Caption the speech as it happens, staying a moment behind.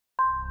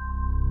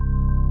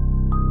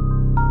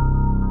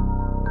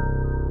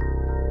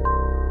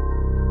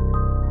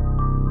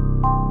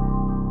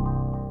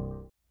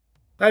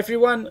Hi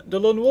everyone,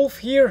 delonewolf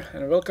here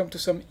and welcome to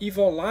some EVE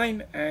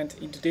Online, and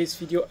in today's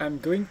video I'm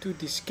going to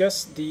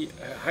discuss the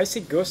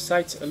high-sec ghost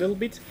sites a little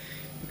bit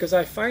because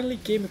I finally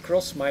came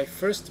across my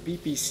first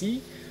BPC.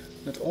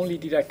 Not only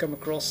did I come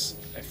across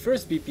my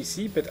first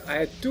BPC, but I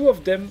had two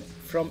of them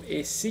from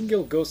a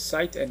single ghost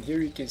site, and here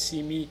you can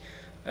see me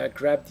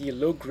grab the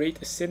low-grade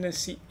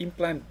ascendancy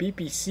implant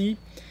BPC.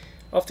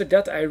 After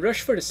that I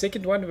rushed for the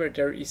second one where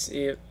there is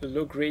a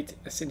low-grade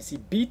ascendancy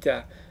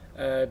beta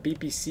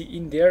BPC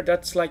in there.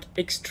 That's like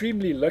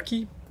extremely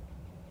lucky.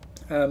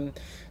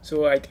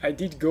 So I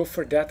did go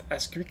for that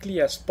as quickly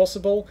as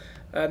possible.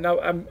 Now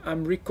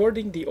I'm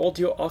recording the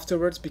audio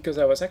afterwards because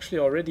I was actually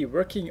already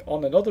working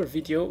on another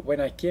video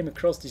when I came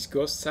across this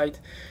ghost site.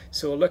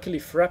 So luckily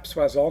Fraps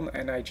was on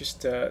and I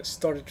just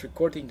started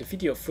recording the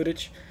video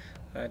footage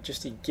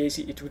just in case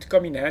it would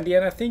come in handy,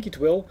 and I think it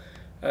will.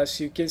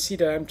 So you can see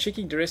that I'm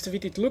checking the rest of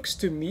it. It looks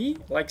to me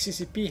like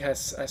CCP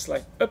has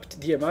like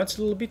upped the amounts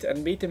a little bit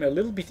and made them a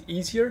little bit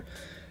easier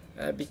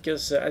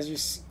because as you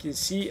can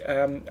see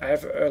I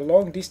have a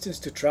long distance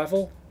to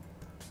travel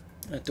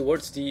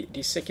towards the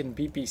second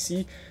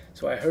BPC,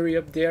 so I hurry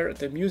up there.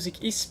 The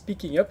music is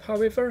picking up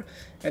however,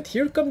 and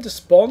here come the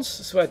spawns.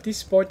 So at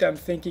this point I'm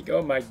thinking,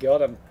 oh my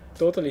god, I'm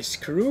totally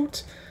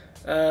screwed,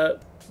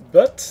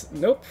 but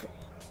nope,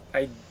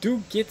 I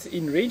do get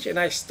in range and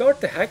I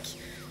start the hack.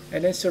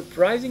 And then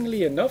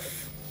surprisingly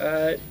enough,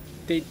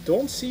 they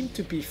don't seem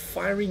to be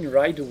firing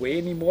right away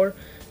anymore.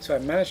 So I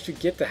managed to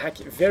get the hack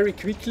very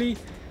quickly,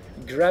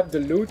 grab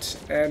the loot,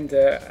 and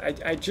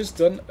I just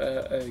done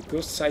a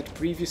ghost site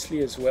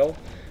previously as well,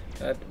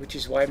 which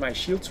is why my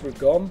shields were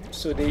gone.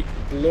 So they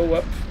blow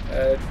up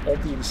all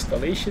the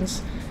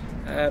installations.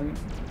 I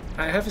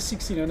have a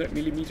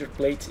 1600mm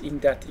plate in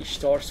that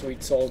Ishtar, so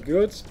it's all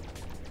good.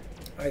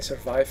 I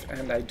survive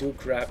and I do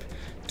grab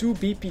 2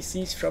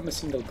 BPCs from a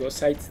single ghost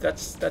site.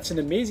 That's an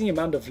amazing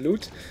amount of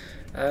loot.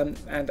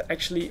 And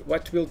actually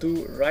what we'll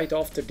do right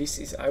after this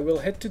is I will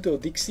head to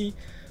Dodixie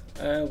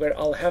where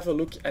I'll have a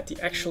look at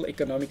the actual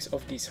economics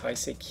of these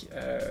high-sec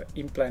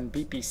implant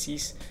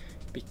BPCs,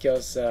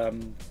 because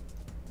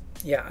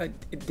yeah,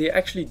 they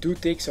actually do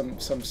take some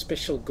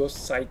special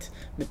ghost site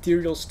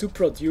materials to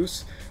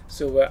produce.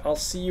 So I'll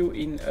see you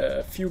in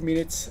a few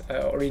minutes,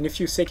 or in a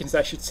few seconds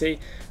I should say,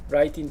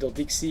 right in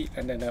Dodixie,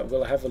 and then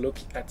we'll have a look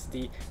at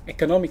the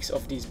economics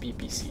of these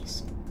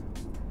BPCs.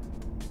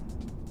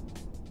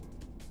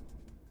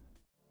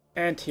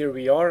 And here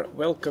we are,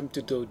 welcome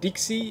to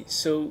Dodixie.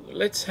 So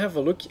let's have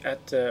a look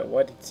at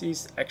what it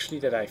is actually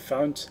that I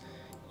found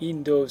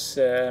in those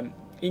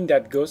in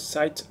that ghost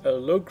site: a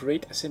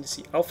low-grade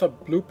ascendancy alpha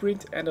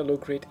blueprint and a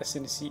low-grade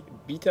ascendancy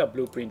beta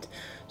blueprint.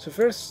 So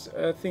first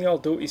thing I'll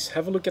do is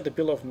have a look at the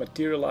bill of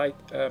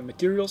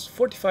materials: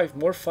 45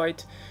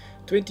 morphite,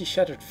 20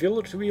 shattered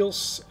village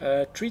wheels,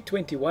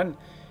 321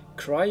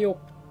 cryo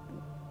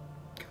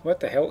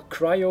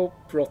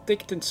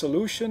protectant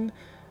solution,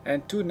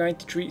 and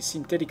 293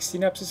 synthetic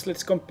synapses.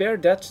 Let's compare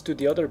that to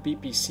the other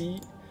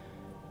BPC: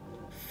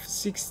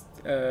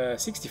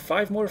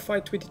 65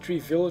 morphite, 23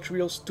 village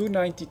wheels,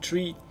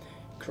 293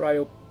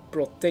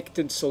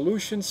 cryoprotectant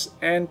solutions,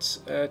 and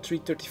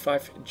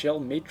 335 gel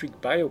matrix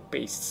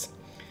biopastes.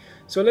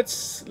 So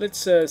let's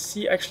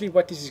see actually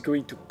what this is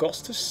going to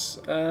cost us.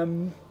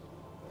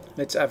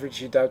 Let's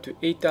average it out to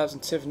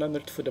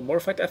 8,700 for the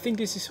morphite. I think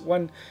this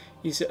one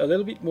is a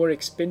little bit more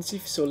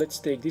expensive, so let's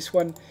take this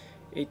one.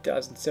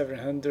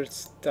 8,700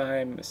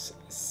 times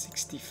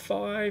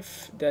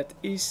 65, that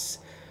is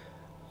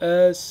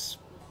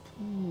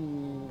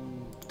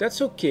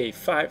that's okay,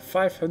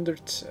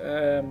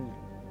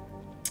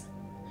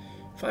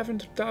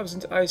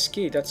 500,000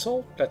 ISK. That's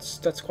all.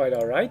 That's quite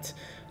all right.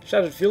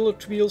 Shattered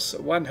village wheels: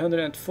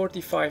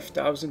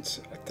 145,000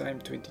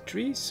 times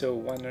 23, so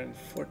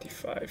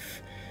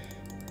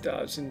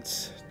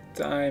 145,000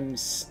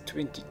 times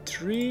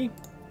 23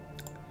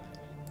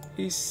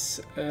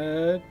 is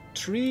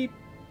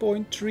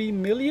 3.3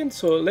 million.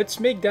 So let's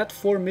make that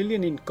 4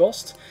 million in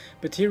cost.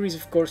 But here is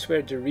of course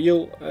where the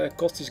real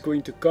cost is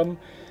going to come.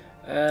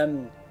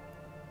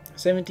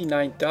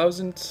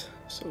 79,000,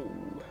 so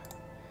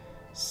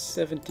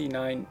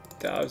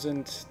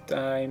 79,000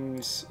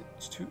 times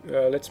two,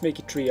 let's make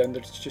it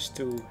 300 just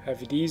to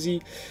have it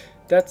easy.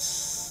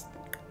 That's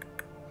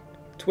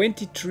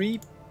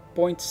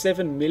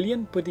 23.7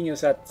 million, putting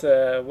us at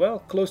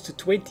well, close to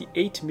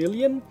 28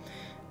 million.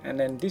 And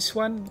then this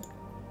one,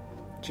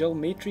 gel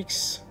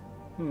matrix,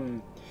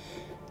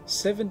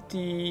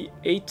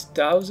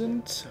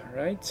 78,000,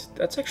 right?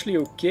 That's actually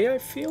okay, I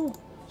feel.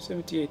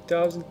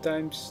 78,000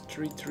 times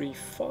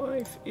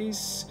 335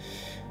 is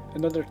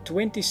another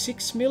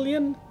 26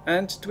 million,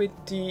 and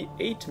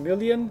 28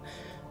 million,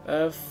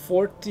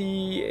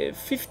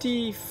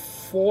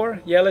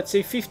 54, yeah, let's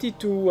say 50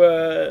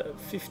 to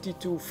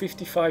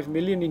 55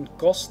 million in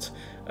cost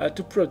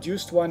to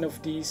produce one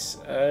of these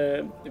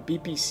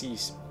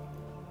BPCs.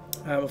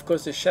 Of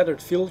course, the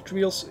shattered village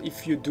wheels,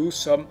 if you do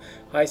some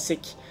high-sec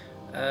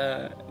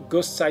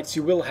ghost sites,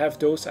 you will have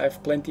those. I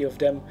have plenty of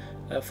them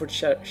for the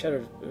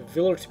Shattered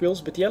Villard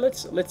wheels. But yeah,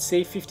 let's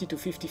say 50 to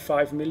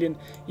 55 million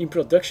in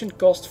production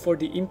cost for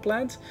the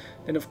implant.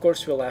 Then of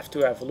course we'll have to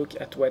have a look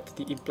at what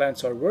the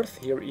implants are worth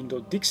here in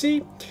the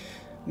Dixie.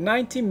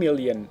 90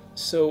 million.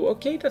 So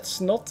okay,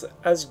 that's not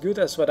as good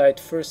as what I'd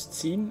first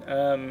seen.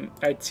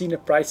 I'd seen a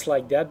price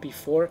like that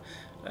before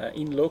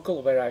in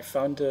local, where I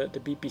found the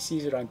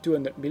BPCs around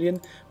 200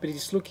 million, but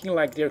it's looking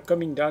like they're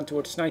coming down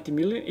towards 90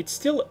 million. It's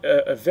still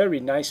a very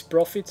nice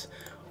profit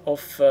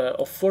of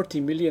 40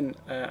 million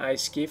I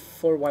gave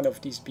for one of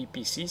these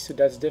BPCs, so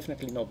that's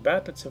definitely not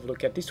bad. Let's have a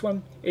look at this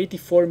one.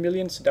 84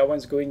 million, so that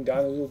one's going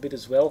down a little bit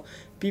as well.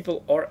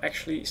 People are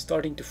actually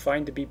starting to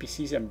find the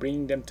BPCs and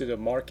bringing them to the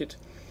market.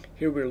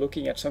 Here we're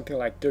looking at something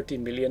like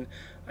 13 million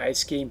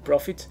ISK in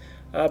profit.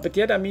 But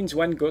yeah, that means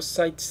one ghost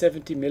site,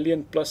 70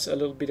 million, plus a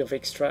little bit of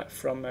extra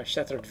from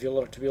Shattered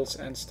Villard wheels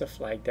and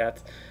stuff like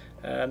that.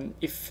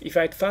 If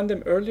I'd found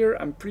them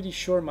earlier, I'm pretty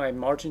sure my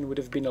margin would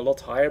have been a lot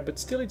higher, but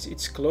still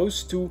it's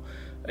close to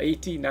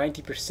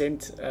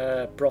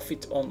 80-90%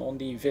 profit on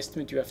the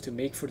investment you have to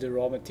make for the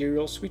raw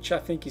materials, which I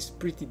think is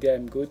pretty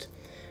damn good.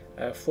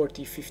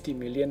 40-50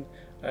 million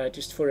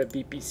just for a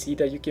BPC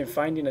that you can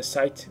find in a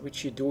site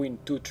which you do in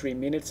 2-3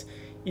 minutes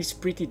is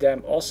pretty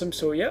damn awesome.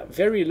 So yeah,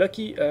 very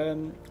lucky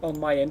on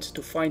my end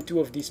to find 2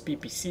 of these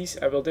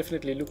BPCs. I will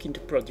definitely look into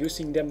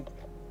producing them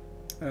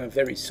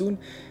very soon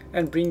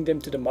and bring them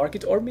to the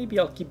market, or maybe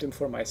I'll keep them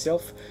for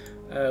myself.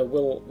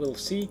 We'll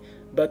see.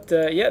 But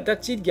yeah,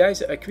 that's it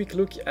guys, a quick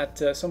look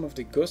at some of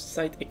the ghost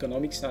site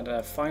economics now that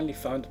I've finally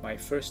found my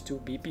first 2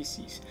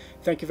 BPCs.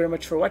 Thank you very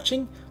much for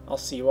watching. I'll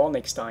see you all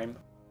next time.